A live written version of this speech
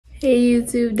Hey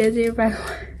YouTube, Dsy back.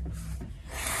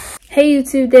 Hey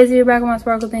YouTube, Dsy back on my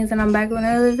sparkle things, and I'm back with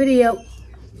another video.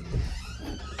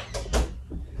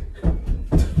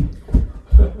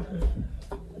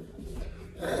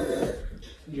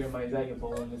 Jeremiah, is that your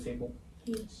bowl on the table?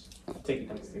 Yes. Take it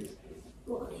downstairs.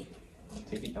 Why?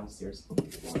 Take it downstairs.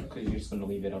 Because you're just going to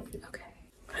leave it up here. Okay.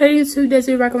 Hey YouTube,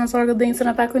 Dsy back on my sparkle things, and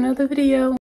I'm back with another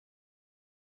video.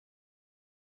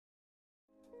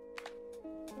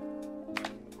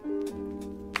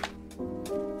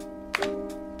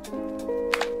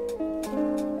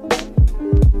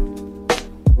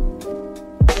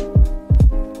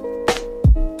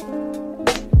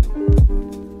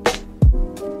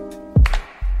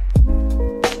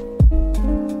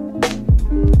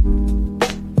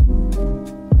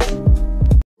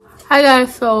 Hi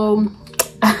guys, so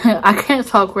I can't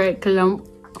talk right because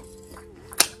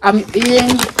I'm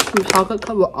eating some chocolate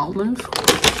covered almonds.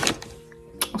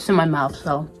 It's in my mouth,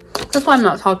 so that's why I'm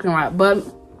not talking right. But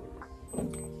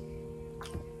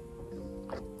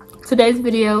today's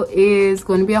video is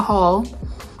going to be a haul.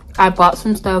 I bought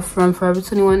some stuff from Forever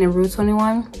 21 and Rue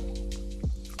 21.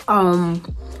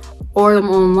 Ordered them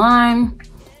online.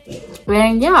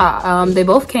 And yeah, they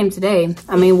both came today.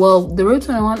 I mean, well, the Rue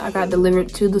 21 I got delivered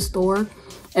to the store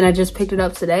and I just picked it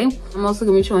up today. I'm also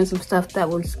gonna be showing some stuff that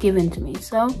was given to me.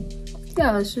 So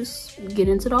yeah, let's just get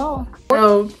into the haul.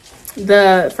 So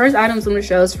the first items I'm gonna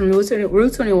show is from Rue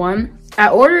 21. I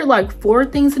ordered like 4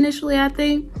 things initially, I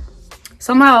think.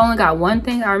 Somehow I only got 1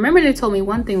 thing. I remember they told me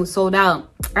 1 thing was sold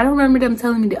out. I don't remember them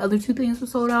telling me the other 2 things were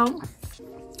sold out.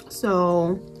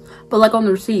 So, but like on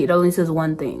the receipt, it only says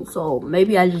 1 thing. So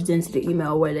maybe I just didn't see the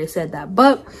email where they said that.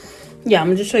 But yeah, I'm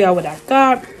gonna just show y'all what I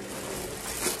got.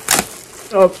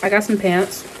 Oh, I got some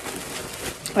pants.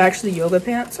 Actually, yoga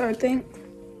pants, I think.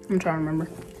 I'm trying to remember.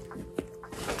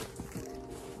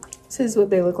 This is what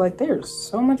they look like. They're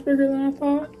so much bigger than I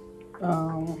thought.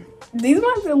 These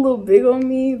might be a little big on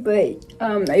me, but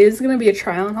it's gonna be a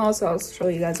try-on haul, so I'll show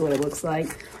you guys what it looks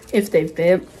like if they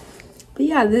fit. But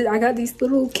yeah, I got these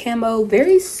little camo,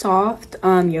 very soft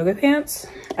yoga pants.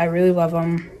 I really love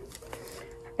them.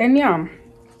 And yeah,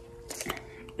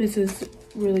 this is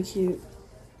really cute.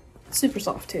 Super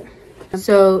soft too.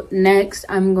 So next,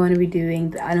 I'm going to be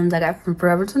doing the items I got from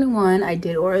Forever 21. I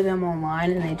did order them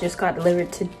online and they just got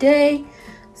delivered today.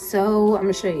 So I'm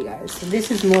gonna show you guys. So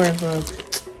this is more of a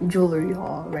jewelry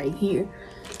haul right here.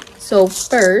 So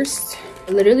first,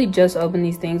 I literally just opened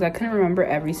these things. I couldn't remember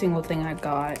every single thing I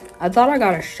got. I thought I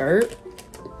got a shirt.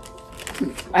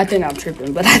 I think I'm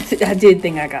tripping, but I did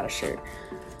think I got a shirt.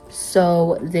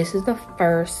 So this is the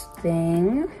first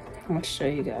thing. I'm gonna show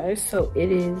you guys. So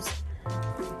it is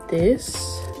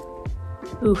this.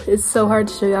 Ooh, it's so hard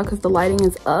to show y'all because the lighting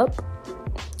is up.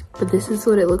 But this is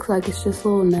what it looks like. It's just a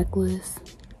little necklace.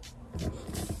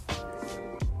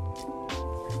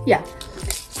 Yeah.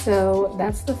 So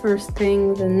that's the first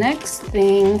thing. The next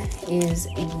thing is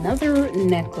another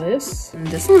necklace. And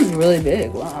this one's really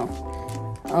big. Wow.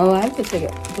 Oh, I have to take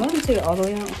it. Do I have to take it all the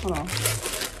way out? Hold on.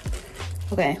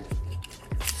 Okay.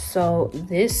 So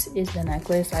this is the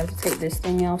necklace. I have to take this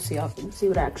thing out so y'all can see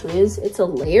what it actually is. It's a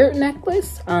layered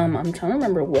necklace. I'm trying to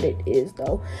remember what it is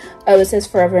though. Oh, it says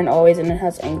forever and always and it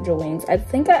has angel wings. I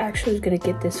think I actually was gonna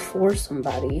get this for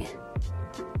somebody.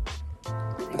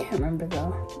 I can't remember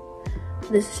though.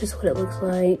 This is just what it looks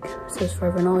like. It says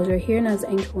forever and always right here and it has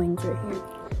angel wings right here.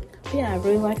 But yeah, I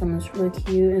really like them. It's really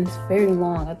cute and it's very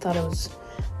long. I thought it was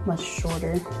much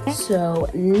shorter. So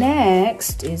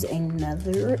next is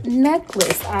another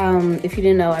necklace. If you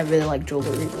didn't know, I really like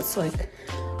jewelry. That's like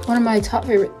one of my top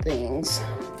favorite things.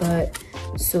 But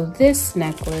so this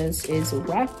necklace is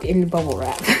wrapped in bubble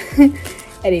wrap.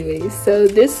 Anyways, so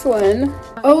this one,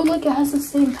 oh look, it has the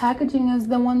same packaging as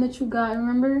the one that you got,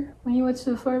 remember when you went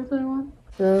to the Forever 21?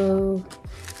 So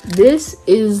this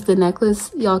is the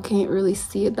necklace. Y'all can't really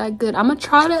see it that good. I'm gonna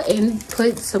try to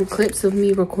put some clips of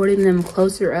me recording them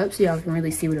closer up so y'all can really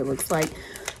see what it looks like.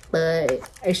 But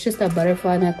it's just a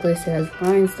butterfly necklace. It has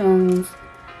rhinestones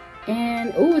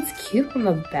and oh, it's cute on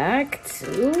the back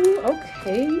too.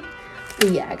 Okay, but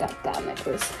yeah, I got that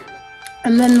necklace.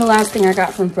 And then the last thing I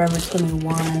got from Forever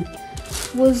 21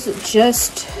 was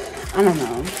just, I don't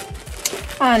know,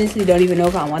 I honestly don't even know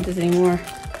if I want this anymore.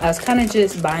 I was kind of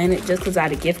just buying it just because I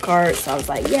had a gift card. So I was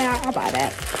like, yeah, I'll buy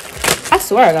that. I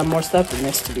swear I got more stuff than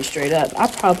this, to be straight up. I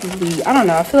don't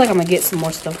know. I feel like I'm going to get some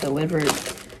more stuff delivered.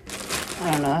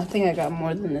 I don't know. I think I got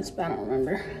more than this, but I don't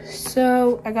remember.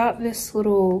 So I got this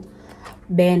little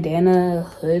bandana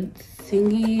hood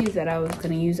thingy that I was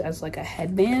going to use as like a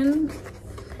headband.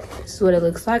 This is what it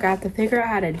looks like. I have to figure out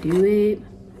how to do it.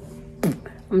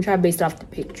 I'm gonna try to base it off the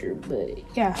picture, but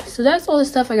yeah. So that's all the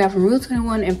stuff I got from Rule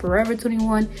 21 and Forever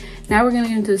 21. Now we're gonna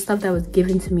get into the stuff that was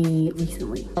given to me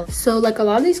recently. So like a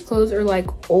lot of these clothes are like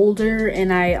older,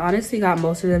 and I honestly got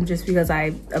most of them just because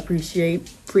I appreciate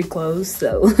free clothes.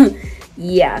 So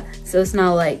yeah, so it's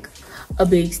not like a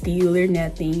big steal or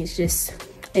nothing. It's just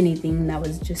anything that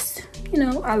was just, you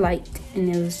know, I liked,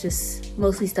 and it was just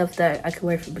mostly stuff that I could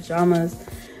wear for pajamas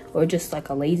or just like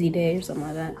a lazy day or something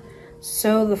like that.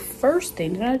 So the first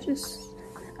thing,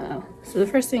 so the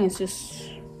first thing is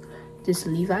just this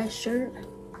Levi's shirt.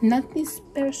 Nothing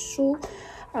special.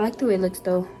 I like the way it looks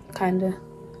though, kinda.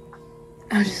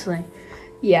 I'm just like,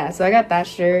 yeah, so I got that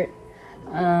shirt.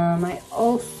 I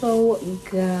also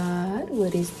got,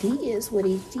 what is this?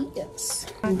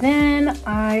 And then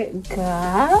I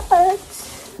got,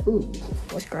 ooh,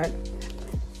 what's great?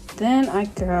 Then I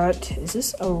got, is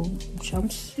this a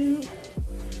jumpsuit?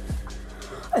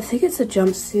 I think it's a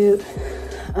jumpsuit.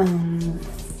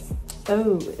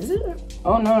 Oh, is it?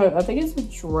 Oh no, I think it's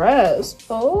a dress.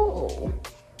 Oh,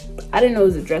 I didn't know it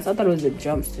was a dress. I thought it was a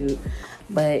jumpsuit,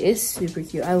 but it's super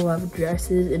cute. I love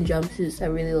dresses and jumpsuits that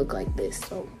really look like this.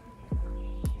 So,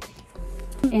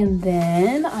 and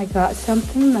then I got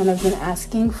something that I've been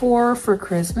asking for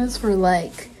Christmas for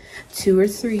like 2 or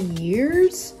 3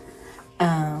 years.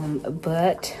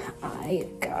 But I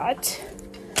got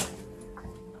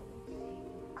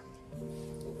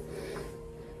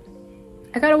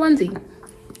a onesie,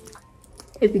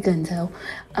 if you couldn't tell.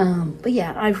 But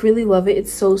yeah, I really love it.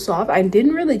 It's so soft. I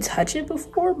didn't really touch it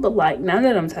before, but like now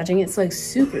that I'm touching it, it's like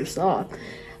super soft.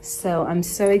 So I'm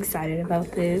so excited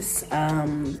about this.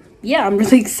 Yeah, I'm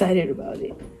really excited about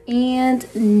it. And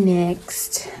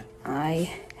next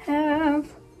I have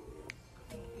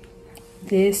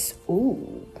this.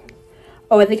 Ooh,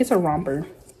 oh, I think it's a romper.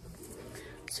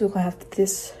 So I have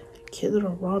this cute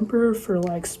little romper for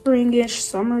like springish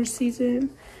summer season.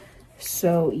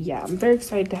 So yeah, I'm very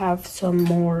excited to have some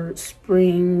more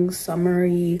spring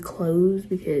summery clothes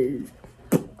because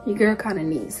your girl kind of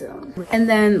needs them. And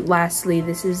then lastly,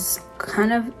 this is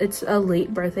it's a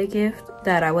late birthday gift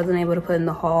that I wasn't able to put in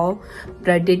the haul, but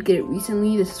I did get it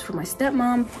recently. This is for my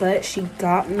stepmom, but she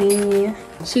got me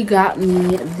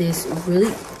this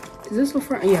really, is this the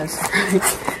front? Yes.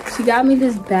 She got me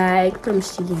this bag from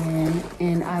Shein,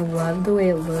 and I love the way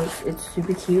it looks. It's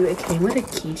super cute. It came with a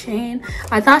keychain.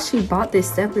 I thought she bought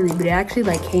this separately, but it actually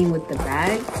like came with the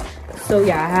bag. So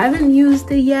yeah, I haven't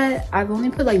used it yet. I've only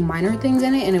put like minor things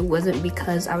in it, and it wasn't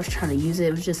because I was trying to use it.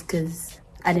 It was just because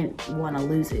I didn't want to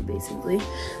lose it, basically.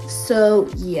 So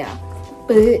yeah,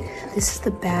 but this is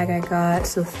the bag I got.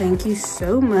 So thank you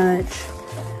so much.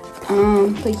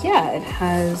 But yeah, it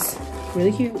has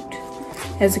really cute.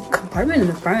 It has a compartment in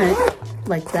the front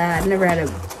like that. I've never had a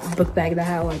book bag that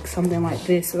had like something like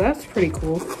this, so that's pretty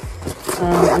cool.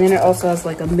 And then it also has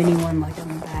like a mini one like on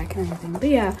the back and everything. But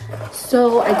yeah,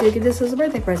 so I did get this as a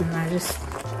birthday present, and I just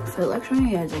felt like showing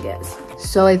you guys, I guess.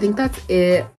 So I think that's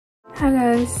it. Hi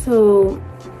guys, so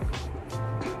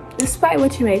despite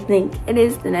what you may think, it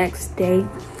is the next day.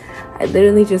 I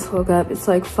literally just woke up. It's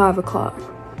like 5 o'clock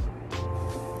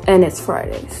and it's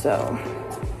Friday, so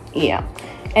yeah.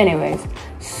 Anyways,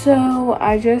 so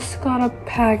I just got a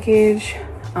package.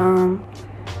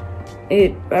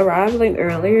 It arrived like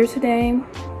earlier today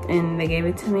and they gave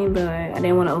it to me, but I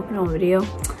didn't want to open it on video.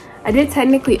 I did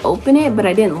technically open it, but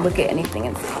I didn't look at anything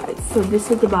inside. So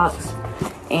this is the box,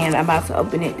 and I'm about to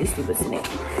open it to see what's in it.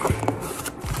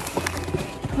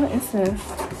 What is this?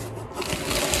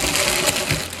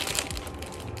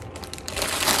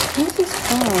 What's this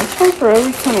from? It's from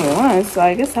Forever 21, so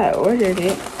I guess I ordered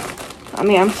it. I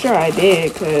mean, I'm sure I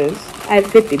did because I had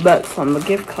 50 bucks on the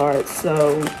gift card,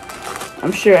 so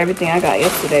I'm sure everything I got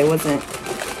yesterday wasn't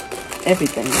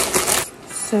everything.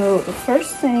 So the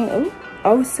first thing,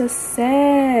 oh, it's a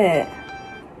set.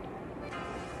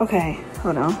 Okay,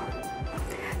 hold on.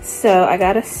 So I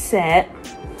got a set.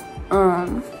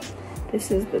 This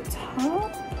is the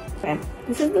top. Okay,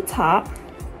 this is the top.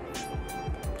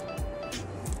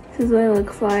 This is what it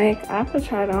looks like. I have to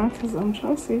try it on because I'm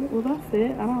trying to see, will that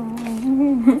fit? I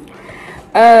don't know.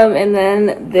 And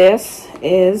then this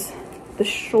is the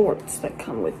shorts that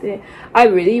come with it. I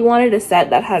really wanted a set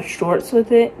that had shorts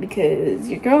with it because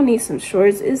your girl needs some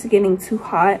shorts. It's getting too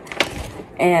hot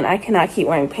and I cannot keep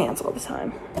wearing pants all the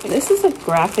time. This is a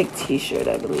graphic t-shirt,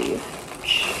 I believe.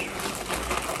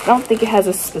 I don't think it has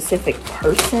a specific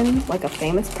person, like a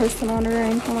famous person on it or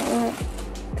anything like that.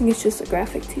 I think it's just a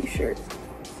graphic t-shirt.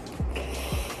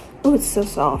 Oh, it's so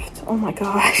soft. Oh my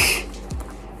gosh.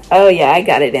 Oh yeah, I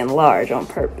got it in large on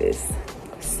purpose.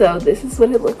 So this is what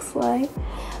it looks like.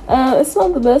 It's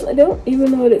not the best. I don't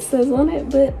even know what it says on it,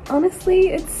 but honestly,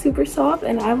 it's super soft,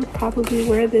 and I would probably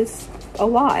wear this a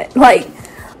lot. Like,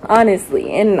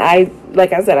 honestly. And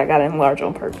like I said, I got it in large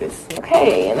on purpose.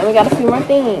 Okay, and then we got a few more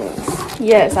things.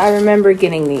 Yes, I remember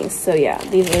getting these. So yeah,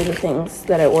 these are the things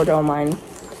that I ordered online,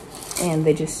 and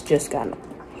they just got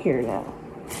here now.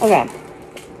 Okay.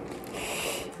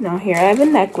 Now here I have a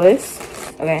necklace.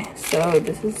 Okay, so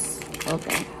this is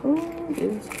okay.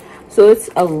 So it's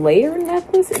a layer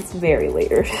necklace. It's very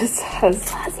layered. It has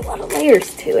a lot of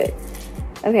layers to it.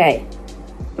 Okay,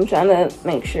 I'm trying to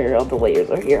make sure all the layers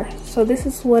are here. So this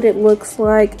is what it looks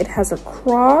like. It has a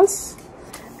cross,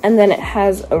 and then it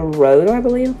has a rose, I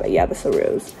believe. But yeah, that's a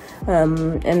rose.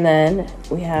 And then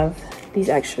we have these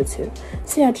extra two.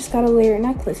 So yeah, I just got a layered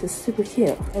necklace. It's super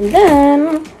cute. And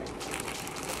then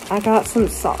I got some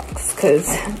socks,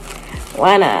 because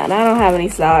why not? I don't have any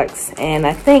socks, and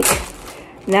I think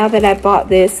now that I bought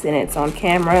this and it's on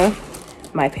camera,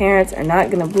 my parents are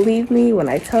not gonna believe me when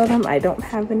I tell them I don't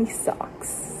have any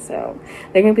socks. So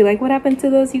they're gonna be like, what happened to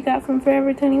those you got from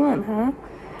Forever 21, huh?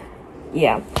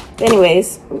 Yeah,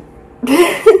 anyways.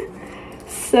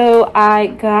 So I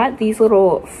got these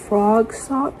little frog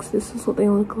socks. This is what they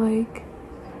look like.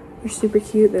 They're super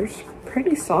cute. They're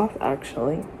pretty soft,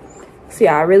 actually. So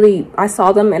yeah, I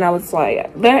saw them and I was like,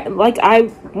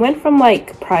 I went from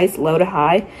like price low to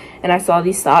high, and I saw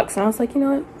these socks and I was like, you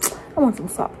know what? I want some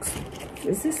socks.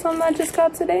 Is this something I just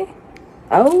got today?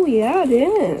 Oh yeah, it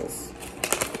is.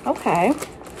 Okay.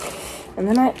 And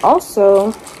then I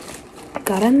also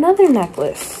got another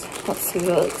necklace. Let's see what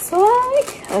it looks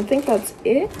like. I think that's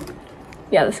it.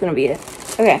 Yeah, that's gonna be it.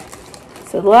 Okay.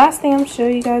 So the last thing I'm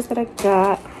showing you guys that I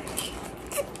got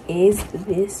is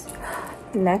this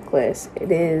necklace. It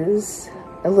is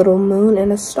a little moon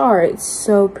and a star. It's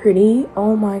so pretty.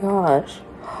 Oh my gosh,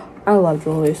 I love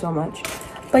jewelry so much.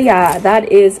 But yeah, that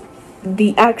is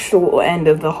the actual end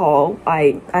of the haul.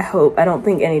 I hope. I don't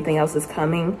think anything else is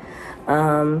coming.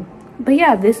 But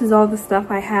yeah, this is all the stuff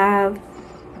I have.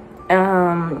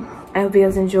 I hope you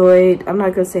guys enjoyed. I'm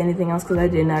not gonna say anything else because I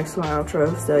didn't actually my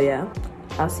outro. So yeah,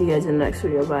 I'll see you guys in the next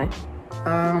video. Bye.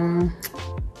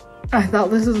 I thought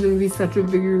this was gonna be such a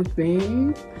bigger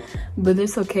thing, but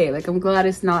it's okay. Like, I'm glad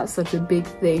it's not such a big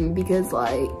thing, because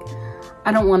like,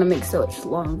 I don't want to make such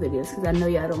long videos, because I know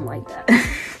y'all don't like that.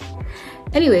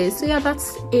 Anyways, so yeah,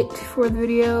 that's it for the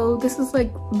video. This is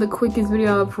like the quickest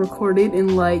video I've recorded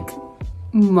in like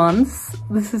months.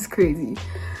 This is crazy.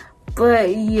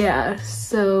 But yeah,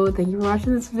 so thank you for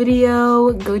watching this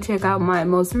video. Go check out my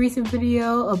most recent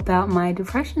video about my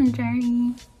depression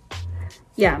journey.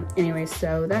 Yeah, anyway,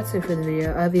 so that's it for the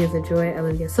video. I hope you guys enjoy. I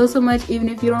love you guys so much. Even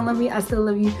if you don't love me, I still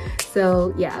love you.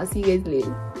 So yeah, I'll see you guys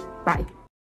later. Bye.